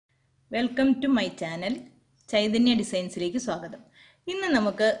Welcome to my channel Chaitanya ഡിസൈൻസിലേക്ക് സ്വാഗതം. ഇന്ന്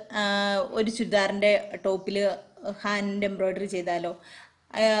നമുക്ക് ഒരു ചുരിദാറിൻ്റെ ടോപ്പിൽ ഹാൻഡ് എംബ്രോയ്ഡറി ചെയ്താലോ?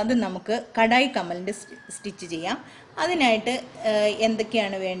 അത് നമുക്ക് കടായി കമലിൻ്റെ സ്റ്റിച്ച് ചെയ്യാം. അതിനായിട്ട്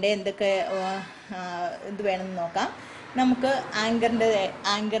എന്തൊക്കെയാണ് വേണ്ടത്, എന്തൊക്കെ ഇത് വേണമെന്ന് നോക്കാം. നമുക്ക്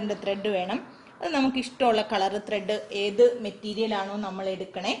ആങ്കറിൻ്റെ ത്രെഡ് വേണം. അത് നമുക്ക് ഇഷ്ടമുള്ള കളർ ത്രെഡ്, ഏത് മെറ്റീരിയലാണോ നമ്മൾ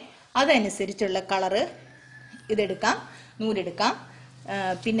എടുക്കണേ അതനുസരിച്ചുള്ള കളറ് ഇതെടുക്കാം, നൂലെടുക്കാം.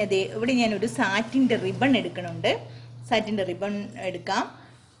 പിന്നെ ഇവിടെ ഞാനൊരു സാറ്റിൻ്റെ റിബൺ എടുക്കണുണ്ട്. സാറ്റിൻ്റെ റിബൺ എടുക്കാം.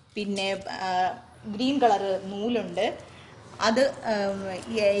 പിന്നെ ഗ്രീൻ കളറ് നൂലുണ്ട്, അത്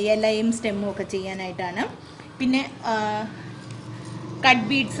ഇലയും സ്റ്റെമ്മും ഒക്കെ ചെയ്യാനായിട്ടാണ്. പിന്നെ കട്ട്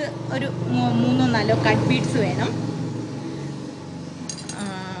ബീഡ്സ് ഒരു 3-4 കട്ട് ബീഡ്സ് വേണം.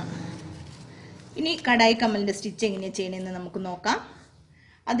 ഇനി കടായി കമലിൻ്റെ സ്റ്റിച്ച് എങ്ങനെയാണ് ചെയ്യണമെന്ന് നമുക്ക് നോക്കാം.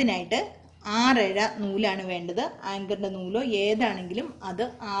 അതിനായിട്ട് 6 നൂലാണ് വേണ്ടത്. ആങ്കറിൻ്റെ നൂലോ ഏതാണെങ്കിലും അത്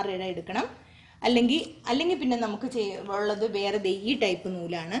 6 എടുക്കണം. അല്ലെങ്കിൽ പിന്നെ നമുക്ക് ഉള്ളത് വേറെ ഈ ടൈപ്പ്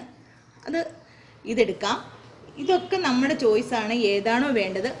നൂലാണ്, അത് ഇതെടുക്കാം. ഇതൊക്കെ നമ്മുടെ ചോയ്സാണ്, ഏതാണോ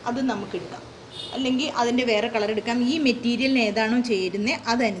വേണ്ടത് അത് നമുക്ക് എടുക്കാം. അല്ലെങ്കിൽ അതിൻ്റെ വേറെ കളർ എടുക്കാം. ഈ മെറ്റീരിയലിന് ഏതാണോ ചേരുന്നത്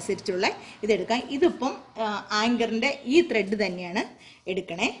അതനുസരിച്ചുള്ള ഇതെടുക്കാം. ഇതിപ്പം ആങ്കറിൻ്റെ ഈ ത്രെഡ് തന്നെയാണ്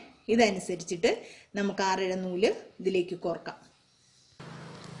എടുക്കണേ. ഇതനുസരിച്ചിട്ട് നമുക്ക് 6 നൂല് ഇതിലേക്ക് കോർക്കാം.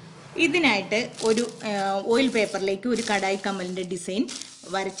 ഇതിനായിട്ട് ഒരു ഓയിൽ പേപ്പറിലേക്ക് ഒരു കടായി കമലിൻ്റെ ഡിസൈൻ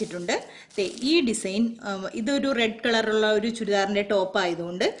വരച്ചിട്ടുണ്ട്. ഈ ഡിസൈൻ ഇതൊരു റെഡ് കളറുള്ള ഒരു ചുരിദാറിൻ്റെ ടോപ്പ്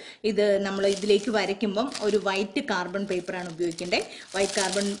ആയതുകൊണ്ട് ഇത് നമ്മൾ ഇതിലേക്ക് വരയ്ക്കുമ്പം ഒരു വൈറ്റ് കാർബൺ പേപ്പറാണ് ഉപയോഗിക്കേണ്ടത്. വൈറ്റ്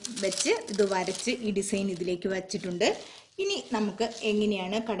കാർബൺ വെച്ച് ഇത് വരച്ച് ഈ ഡിസൈൻ ഇതിലേക്ക് വച്ചിട്ടുണ്ട്. ഇനി നമുക്ക്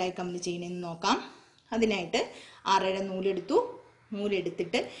എങ്ങനെയാണ് കടായി കമൽ ചെയ്യണമെന്ന് നോക്കാം. അതിനായിട്ട് 6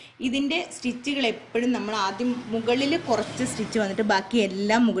 നൂലെടുത്തിട്ട് ഇതിൻ്റെ സ്റ്റിച്ചുകൾ എപ്പോഴും നമ്മൾ ആദ്യം മുകളിൽ കുറച്ച് സ്റ്റിച്ച് വന്നിട്ട് ബാക്കി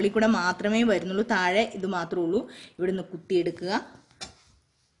എല്ലാം മുകളിൽ കൂടെ മാത്രമേ വരുന്നുള്ളൂ. താഴെ ഇത് മാത്രമേ ഉള്ളൂ. ഇവിടുന്ന് കുത്തിയെടുക്കുക.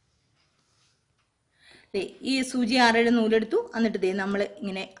 ഈ സൂചി 6 നൂലെടുത്തു. എന്നിട്ട് നമ്മൾ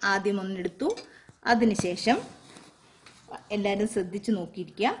ഇങ്ങനെ ആദ്യം ഒന്നെടുത്തു. അതിനുശേഷം എല്ലാവരും ശ്രദ്ധിച്ച്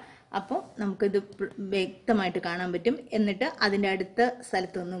നോക്കിയിരിക്കുക. അപ്പോൾ നമുക്കിത് വ്യക്തമായിട്ട് കാണാൻ പറ്റും. എന്നിട്ട് അതിൻ്റെ അടുത്ത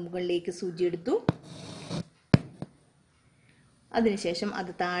സ്ഥലത്ത് നിന്ന് മുകളിലേക്ക് സൂചി എടുത്തു. അതിനുശേഷം അത്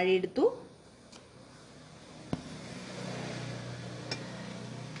താഴെ എടുത്തു.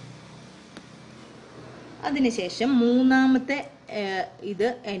 അതിനുശേഷം മൂന്നാമത്തെ ഇത്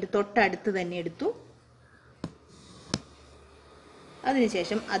അതിൻ്റെ തൊട്ടടുത്ത് തന്നെ എടുത്തു.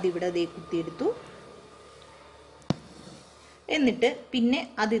 അതിനുശേഷം അതിവിടെ കുത്തിയെടുത്തു. എന്നിട്ട് പിന്നെ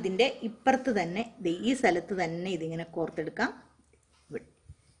ഇതിൻ്റെ ഇപ്പുറത്ത് തന്നെ ഈ സ്ഥലത്ത് തന്നെ ഇതിങ്ങനെ കോർത്തെടുക്കാം.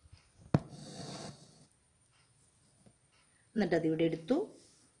 എന്നിട്ട് അതിവിടെ എടുത്തു.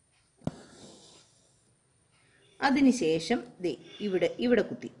 അതിനുശേഷം ഇവിടെ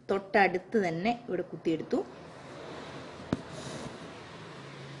കുത്തി, തൊട്ടടുത്ത് തന്നെ ഇവിടെ കുത്തിയെടുത്തു.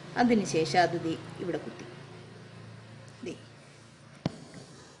 അതിനുശേഷം അത് ഇവിടെ കുത്തി.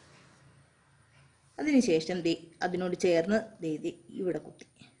 അതിനുശേഷം അതിനോട് ചേർന്ന് ഇവിടെ കുത്തി.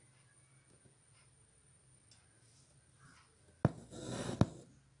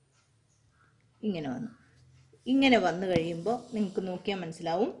 ഇങ്ങനെ വന്നു കഴിയുമ്പോൾ നിങ്ങൾക്ക് നോക്കിയാൽ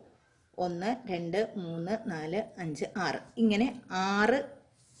മനസ്സിലാവും. 1 2 3 4 5 6 ഇങ്ങനെ 6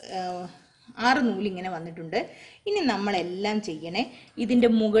 നൂലിങ്ങനെ വന്നിട്ടുണ്ട്. ഇനി നമ്മളെല്ലാം ചെയ്യണേ ഇതിൻ്റെ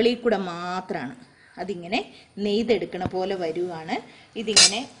മുകളിൽ കൂടെ മാത്രമാണ്. അതിങ്ങനെ നെയ്തെടുക്കണ പോലെ വരുവാണ്.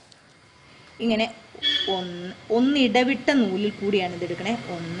 ഇതിങ്ങനെ ഒന്നിടവിട്ട നൂലിൽ കൂടിയാണ് ഇതെടുക്കണേ.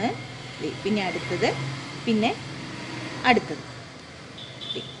 1, പിന്നെ അടുത്തത്, പിന്നെ അടുത്തത്,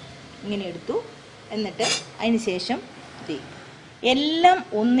 ഇങ്ങനെ എടുത്തു. എന്നിട്ട് അതിന് ശേഷം എല്ലാം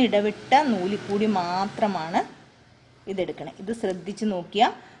ഒന്നിടവിട്ട നൂലിൽ കൂടി മാത്രമാണ് ഇതെടുക്കണേ. ഇത് ശ്രദ്ധിച്ച്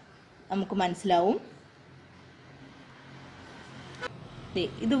നോക്കിയാൽ നമുക്ക് മനസ്സിലാവും.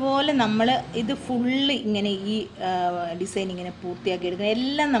 ഇതുപോലെ നമ്മൾ ഇത് ഫുള്ള് ഇങ്ങനെ ഈ ഡിസൈൻ ഇങ്ങനെ പൂർത്തിയാക്കി എടുക്കണം.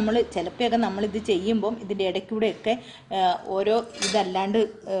 എല്ലാം നമ്മൾ ചിലപ്പോഴൊക്കെ നമ്മളിത് ചെയ്യുമ്പം ഇതിൻ്റെ ഇടയ്ക്കൂടെയൊക്കെ ഓരോ ഇതല്ലാണ്ട്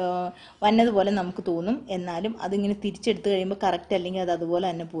വന്നതുപോലെ നമുക്ക് തോന്നും. എന്നാലും അതിങ്ങനെ തിരിച്ചെടുത്ത് കഴിയുമ്പോൾ കറക്റ്റ് അല്ലെങ്കിൽ അത് അതുപോലെ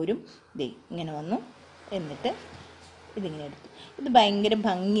തന്നെ പോരും. ഇങ്ങനെ വന്നു. എന്നിട്ട് ഇതിങ്ങനെ എടുത്തു. ഇത് ഭയങ്കര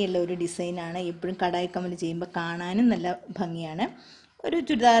ഭംഗിയുള്ള ഒരു ഡിസൈനാണ്. എപ്പോഴും കടായി കമൽ ചെയ്യുമ്പോൾ കാണാനും നല്ല ഭംഗിയാണ്. ഒരു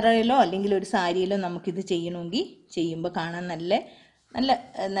ചുരിദാറിലോ അല്ലെങ്കിൽ ഒരു സാരിയിലോ നമുക്കിത് ചെയ്യണമെങ്കിൽ ചെയ്യുമ്പോൾ കാണാൻ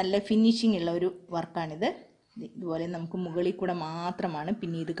നല്ല ഫിനിഷിംഗ് ഉള്ള ഒരു വർക്കാണിത്. ഇതുപോലെ നമുക്ക് മുകളിൽ കൂടെ മാത്രമാണ്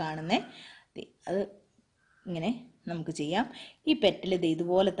പിന്നെ ഇത് കാണുന്നത്. അത് ഇങ്ങനെ നമുക്ക് ചെയ്യാം. ഈ പെറ്റൽ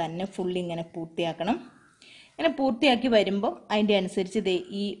ഇതുപോലെ തന്നെ ഫുള്ളി ഇങ്ങനെ പൂർത്തിയാക്കണം. ഇങ്ങനെ പൂർത്തിയാക്കി വരുമ്പോൾ അതിൻ്റെ അനുസരിച്ച്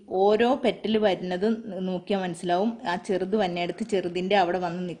ഈ ഓരോ പെറ്റൽ വരുന്നത് നോക്കിയാൽ മനസ്സിലാവും. ആ ചെറുത് വന്നെടുത്ത് ചെറുതിൻ്റെ അവിടെ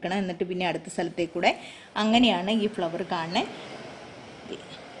വന്ന് നിൽക്കണം. എന്നിട്ട് പിന്നെ അടുത്ത സ്ഥലത്തേക്കൂടെ. അങ്ങനെയാണ് ഈ ഫ്ലവർ കാണുന്നത്.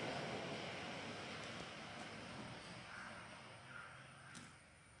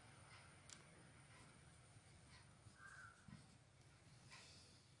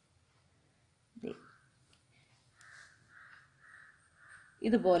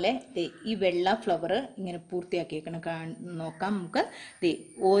 ഇതുപോലെ ഈ വെള്ള ഫ്ലവർ ഇങ്ങനെ പൂർത്തിയാക്കിയേക്കണം. നോക്കാം നമുക്ക്.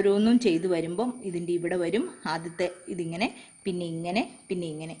 ഓരോന്നും ചെയ്തു വരുമ്പം ഇതിൻ്റെ ഇവിടെ വരും. ആദ്യത്തെ ഇതിങ്ങനെ, പിന്നെ ഇങ്ങനെ, പിന്നെ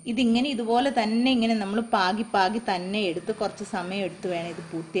ഇങ്ങനെ, ഇതിങ്ങനെ ഇതുപോലെ തന്നെ ഇങ്ങനെ നമ്മൾ പാകി പാകി തന്നെ എടുത്ത് കുറച്ച് സമയം എടുത്ത് വേണം ഇത്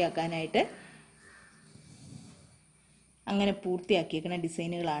പൂർത്തിയാക്കാനായിട്ട്. അങ്ങനെ പൂർത്തിയാക്കിയേക്കുന്ന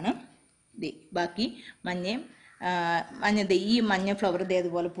ഡിസൈനുകളാണ്. ബാക്കി മഞ്ഞയും ഈ മഞ്ഞ ഫ്ലവർ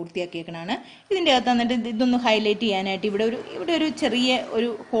അതുപോലെ പൂർത്തിയാക്കിയേക്കണാണ്. ഇതിൻ്റെ അകത്ത് വന്നിട്ട് ഇതൊന്ന് ഹൈലൈറ്റ് ചെയ്യാനായിട്ട് ഇവിടെ ഒരു ചെറിയ ഒരു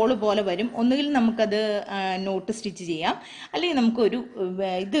ഹോള് പോലെ വരും. ഒന്നുകിൽ നമുക്കത് നോട്ട് സ്റ്റിച്ച് ചെയ്യാം, അല്ലെങ്കിൽ നമുക്കൊരു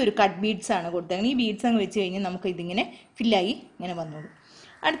ഇതൊരു കട്ട് ബീഡ്സ് ആണ് കൊടുത്തത്. ഈ ബീഡ്സ് അങ്ങ് വെച്ച് കഴിഞ്ഞാൽ നമുക്ക് ഇതിങ്ങനെ ഫില്ലായി ഇങ്ങനെ വന്നോളൂ.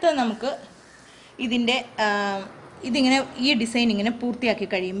 അടുത്തത് നമുക്ക് ഇതിങ്ങനെ ഈ ഡിസൈൻ ഇങ്ങനെ പൂർത്തിയാക്കി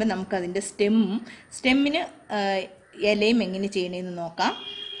കഴിയുമ്പോൾ നമുക്കതിൻ്റെ സ്റ്റെമ്മിന് ഇലയും എങ്ങനെ ചെയ്യണമെന്ന് നോക്കാം.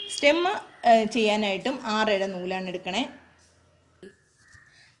 സ്റ്റെമ്മ് ചെയ്യാനായിട്ടും 6 ഇഴ നൂലാണ് എടുക്കണേ.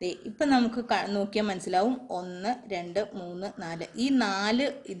 ഇപ്പം നമുക്ക് നോക്കിയാൽ മനസ്സിലാവും. 1 2 3 4 ഈ 4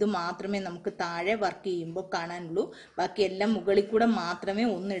 ഇത് മാത്രമേ നമുക്ക് താഴെ വർക്ക് ചെയ്യുമ്പോൾ കാണാനുള്ളൂ. ബാക്കി എല്ലാം മുകളിൽ കൂടെ മാത്രമേ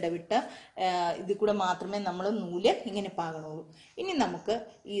ഒന്നിടവിട്ട ഇതിൽ കൂടെ മാത്രമേ നമ്മൾ നൂല് ഇങ്ങനെ പാകണുള്ളൂ. ഇനി നമുക്ക്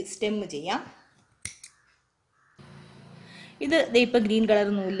ഈ സ്റ്റെമ്മ് ചെയ്യാം. ഇത് ഇപ്പം ഗ്രീൻ കളർ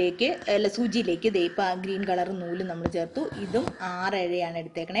നൂലിലേക്ക് സൂചിയിലേക്ക് ഇപ്പം ഗ്രീൻ കളർ നൂല് നമ്മൾ ചേർത്തു. ഇതും 6 ഇഴയാണ്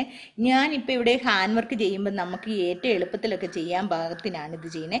എടുത്തേക്കണേ. ഞാനിപ്പോൾ ഇവിടെ ഹാൻഡ് വർക്ക് ചെയ്യുമ്പോൾ നമുക്ക് ഏറ്റവും എളുപ്പത്തിലൊക്കെ ചെയ്യാൻ പാകത്തിനാണ് ഇത്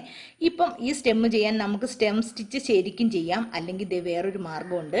ചെയ്യുന്നത്. ഇപ്പം ഈ സ്റ്റെമ്മ് ചെയ്യാൻ നമുക്ക് സ്റ്റെം സ്റ്റിച്ച് ശരിക്കും ചെയ്യാം, അല്ലെങ്കിൽ വേറൊരു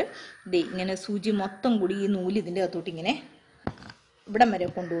മാർഗ്ഗമുണ്ട്. ഇങ്ങനെ സൂചി മൊത്തം കൂടി ഈ നൂല് ഇതിൻ്റെ അകത്തോട്ട് ഇങ്ങനെ ഇവിടം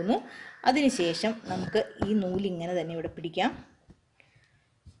വരെ കൊണ്ടുവന്നു. അതിനുശേഷം നമുക്ക് ഈ നൂലിങ്ങനെ തന്നെ ഇവിടെ പിടിക്കാം.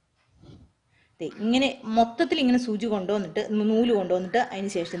 ഇങ്ങനെ മൊത്തത്തിൽ ഇങ്ങനെ സൂചി കൊണ്ടുവന്നിട്ട് നൂല് കൊണ്ടുവന്നിട്ട് അതിന്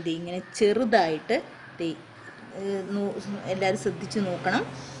ശേഷം ഇങ്ങനെ ചെറുതായിട്ട് എല്ലാവരും ശ്രദ്ധിച്ച് നോക്കണം.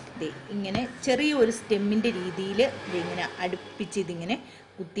 ഇങ്ങനെ ചെറിയൊരു സ്റ്റെമ്മിൻ്റെ രീതിയിൽ ഇങ്ങനെ അടുപ്പിച്ച് ഇതിങ്ങനെ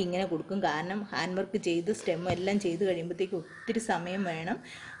കുത്തി ഇങ്ങനെ കൊടുക്കും. കാരണം ഹാൻഡ് വർക്ക് ചെയ്ത് സ്റ്റെം എല്ലാം ചെയ്ത് കഴിയുമ്പോഴത്തേക്ക് ഒത്തിരി സമയം വേണം.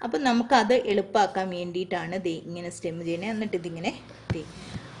 അപ്പം നമുക്കത് എളുപ്പമാക്കാൻ വേണ്ടിയിട്ടാണ് ഇങ്ങനെ സ്റ്റെം ചെയ്യുന്നത്. എന്നിട്ട് ഇതിങ്ങനെ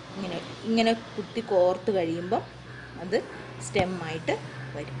ഇങ്ങനെ കുത്തി കോർത്ത് കഴിയുമ്പം അത് സ്റ്റെമ്മായിട്ട്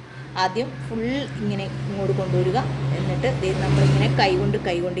വരും. ആദ്യം ഫുൾ ഇങ്ങനെ ഇങ്ങോട്ട് കൊണ്ടുവരിക. എന്നിട്ട് നമ്മളിങ്ങനെ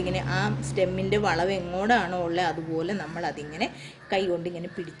കൈകൊണ്ട് ഇങ്ങനെ ആ സ്റ്റെമ്മിൻ്റെ വളവ് എങ്ങോട്ടാണോ ഉള്ളത് അതുപോലെ നമ്മൾ അതിങ്ങനെ കൈകൊണ്ട് ഇങ്ങനെ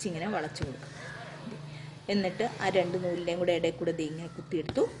പിടിച്ചിങ്ങനെ വളച്ചു കൊടുക്കും. എന്നിട്ട് ആ 2 നൂലിൻ്റെയും കൂടെ ഇടയിൽ കൂടെ ഇങ്ങനെ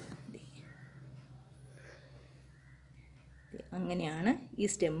കുത്തിയെടുത്തു. അങ്ങനെയാണ് ഈ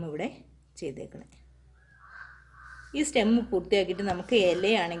സ്റ്റെം ഇവിടെ ചെയ്തേക്കുന്നത്. ഈ സ്റ്റെമ്മ് പൂർത്തിയാക്കിയിട്ട് നമുക്ക്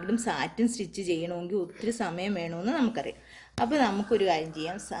ഇലയാണെങ്കിലും സാറ്റിൻ സ്റ്റിച്ച് ചെയ്യണമെങ്കിൽ ഒത്തിരി സമയം വേണമെന്ന് നമുക്കറിയാം. അപ്പോൾ നമുക്കൊരു കാര്യം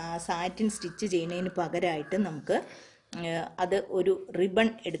ചെയ്യാം. സാറ്റിൻ സ്റ്റിച്ച് ചെയ്യുന്നതിന് പകരമായിട്ട് നമുക്ക് അത് ഒരു റിബൺ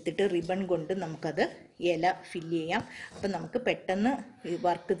എടുത്തിട്ട് റിബൺ കൊണ്ട് നമുക്കത് ഇല ഫില്ല് ചെയ്യാം. അപ്പം നമുക്ക് പെട്ടെന്ന്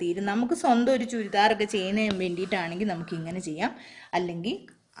വർക്ക് തീരും. നമുക്ക് സ്വന്തം ഒരു ചുരിദാറൊക്കെ ചെയ്യുന്നതിന് വേണ്ടിയിട്ടാണെങ്കിൽ നമുക്ക് ഇങ്ങനെ ചെയ്യാം. അല്ലെങ്കിൽ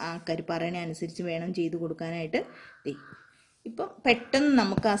ആൾക്കാർ പറയുന്ന അനുസരിച്ച് വേണം ചെയ്ത് കൊടുക്കാനായിട്ട്. ഇപ്പം പെട്ടെന്ന്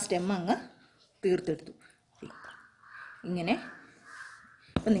നമുക്ക് ആ സ്റ്റെം അങ്ങ് തീർത്തെടുത്തു. ഇങ്ങനെ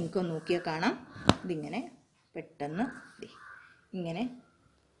ഇപ്പം നിങ്ങൾക്ക് നോക്കിയാൽ കാണാം. ഇതിങ്ങനെ പെട്ടെന്ന് ഇങ്ങനെ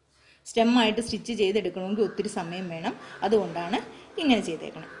സ്റ്റെമ്മായിട്ട് സ്റ്റിച്ച് ചെയ്തെടുക്കണമെങ്കിൽ ഒത്തിരി സമയം വേണം. അതുകൊണ്ടാണ് ഇങ്ങനെ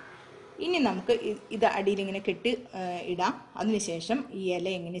ചെയ്തേക്കണം. ഇനി നമുക്ക് ഇത് അടിയിലിങ്ങനെ കെട്ടി ഇടാം. അതിനുശേഷം ഈ ഇല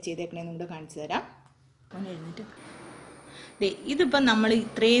എങ്ങനെ ചെയ്തേക്കണമെന്ന് കൂടെ കാണിച്ചു തരാം. അങ്ങനെ എഴുന്നിട്ട് ഇതിപ്പം നമ്മൾ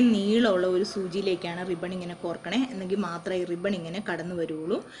ഇത്രയും നീളമുള്ള ഒരു സൂചിയിലേക്കാണ് റിബൺ ഇങ്ങനെ കോർക്കണേ. എന്നെങ്കിൽ മാത്രമേ ഈ റിബൺ ഇങ്ങനെ കടന്നു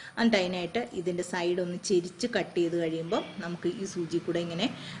വരുള്ളൂ. എന്നിട്ട് അതിനായിട്ട് ഇതിൻ്റെ സൈഡ് ഒന്ന് ചെരിച്ച് കട്ട് ചെയ്ത് കഴിയുമ്പോൾ നമുക്ക് ഈ സൂചി കൂടെ ഇങ്ങനെ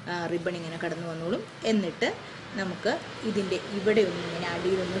റിബൺ ഇങ്ങനെ കടന്നു വന്നോളും. എന്നിട്ട് നമുക്ക് ഇതിൻ്റെ ഇവിടെ ഒന്ന് ഇങ്ങനെ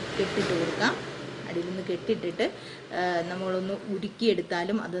അടിയിലൊന്ന് കെട്ടിട്ട് കൊടുക്കാം. അടിയിലൊന്ന് കെട്ടിട്ടിട്ട് നമ്മളൊന്ന്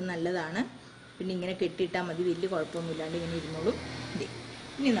ഉരുക്കിയെടുത്താലും അത് നല്ലതാണ്. പിന്നെ ഇങ്ങനെ കെട്ടിയിട്ടാൽ മതി, വലിയ കുഴപ്പമൊന്നുമില്ലാണ്ട് ഇങ്ങനെ ഇരുന്നോളും.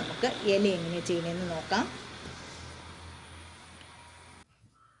 ഇനി നമുക്ക് ഇല എങ്ങനെ ചെയ്യണമെന്ന് നോക്കാം.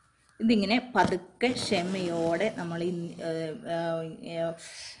 ഇതിങ്ങനെ പതുക്കെ ക്ഷമയോടെ നമ്മൾ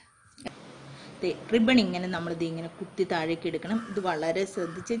റിബൺ ഇങ്ങനെ നമ്മളിത് ഇങ്ങനെ കുത്തി താഴേക്ക് എടുക്കണം. ഇത് വളരെ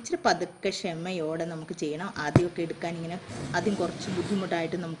ശ്രദ്ധിച്ച് ഇച്ചിരി പതുക്കെ ക്ഷമയോടെ നമുക്ക് ചെയ്യണം. ആദ്യമൊക്കെ എടുക്കാൻ ഇങ്ങനെ ആദ്യം കുറച്ച്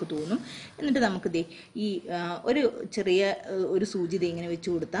ബുദ്ധിമുട്ടായിട്ട് നമുക്ക് തോന്നും. എന്നിട്ട് നമുക്ക് ഈ ഒരു ചെറിയ ഒരു സൂചി ഇങ്ങനെ വെച്ച്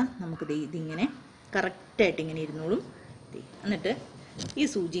കൊടുത്താൽ നമുക്ക് ഇതിങ്ങനെ കറക്റ്റായിട്ട് ഇങ്ങനെ ഇരുന്നോളും. എന്നിട്ട് ഈ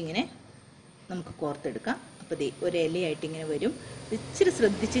സൂചി ഇങ്ങനെ നമുക്ക് കോർത്തെടുക്കാം. അപ്പോൾ ഒരു ഇലയായിട്ട് ഇങ്ങനെ വരും. ഇച്ചിരി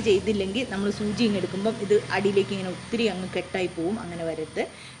ശ്രദ്ധിച്ച് ചെയ്തില്ലെങ്കിൽ നമ്മൾ സൂചി ഇങ്ങനെ എടുക്കുമ്പം ഇത് അടിയിലേക്ക് ഇങ്ങനെ ഒത്തിരി അങ്ങ് കെട്ടായി പോവും. അങ്ങനെ വരരുത്.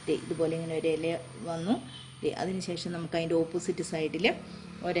 ഇതുപോലെ ഇങ്ങനെ ഒരു ഇല വന്നു. അതിനുശേഷം നമുക്ക് അതിൻ്റെ ഓപ്പോസിറ്റ് സൈഡിൽ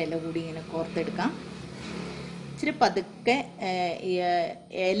ഒരില കൂടി ഇങ്ങനെ കോർത്തെടുക്കാം. ഇച്ചിരി പതുക്കെ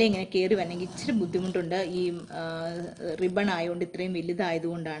ഇല ഇങ്ങനെ കയറി വരണമെങ്കിൽ ഇച്ചിരി ബുദ്ധിമുട്ടുണ്ട്. ഈ റിബൺ ആയതുകൊണ്ട് ഇത്രയും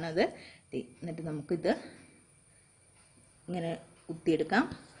വലുതായതുകൊണ്ടാണ് അത്. എന്നിട്ട് നമുക്കിത് ഇങ്ങനെ കുത്തിയെടുക്കാം.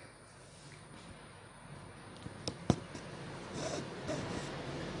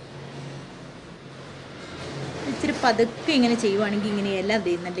 ഇച്ചിരി പതുക്കെ ഇങ്ങനെ ചെയ്യുവാണെങ്കിൽ ഇങ്ങനെ ഇല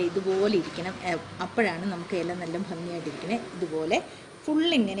നല്ല ഇതുപോലെ ഇരിക്കണം. അപ്പോഴാണ് നമുക്ക് ഇല നല്ല ഭംഗിയായിട്ടിരിക്കണേ. ഇതുപോലെ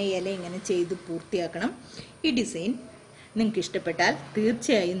ഫുള്ളിങ്ങനെ ഇല ഇങ്ങനെ ചെയ്ത് പൂർത്തിയാക്കണം. ഈ ഡിസൈൻ നിങ്ങൾക്ക് ഇഷ്ടപ്പെട്ടാൽ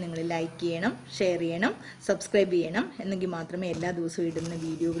തീർച്ചയായും നിങ്ങൾ ലൈക്ക് ചെയ്യണം, ഷെയർ ചെയ്യണം, സബ്സ്ക്രൈബ് ചെയ്യണം. എന്നെങ്കിൽ മാത്രമേ എല്ലാ ദിവസവും ഇടുന്ന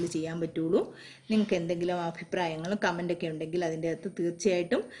വീഡിയോകൾ ചെയ്യാൻ പറ്റുള്ളൂ. നിങ്ങൾക്ക് എന്തെങ്കിലും അഭിപ്രായങ്ങളും കമൻ്റൊക്കെ ഉണ്ടെങ്കിൽ അതിൻ്റെ അകത്ത്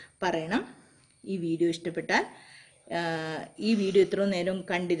തീർച്ചയായിട്ടും പറയണം. ഈ വീഡിയോ ഇഷ്ടപ്പെട്ടാൽ ഈ വീഡിയോ ഇത്രയും നേരം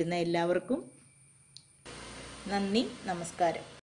കണ്ടിരുന്ന എല്ലാവർക്കും നന്ദി, നമസ്കാരം.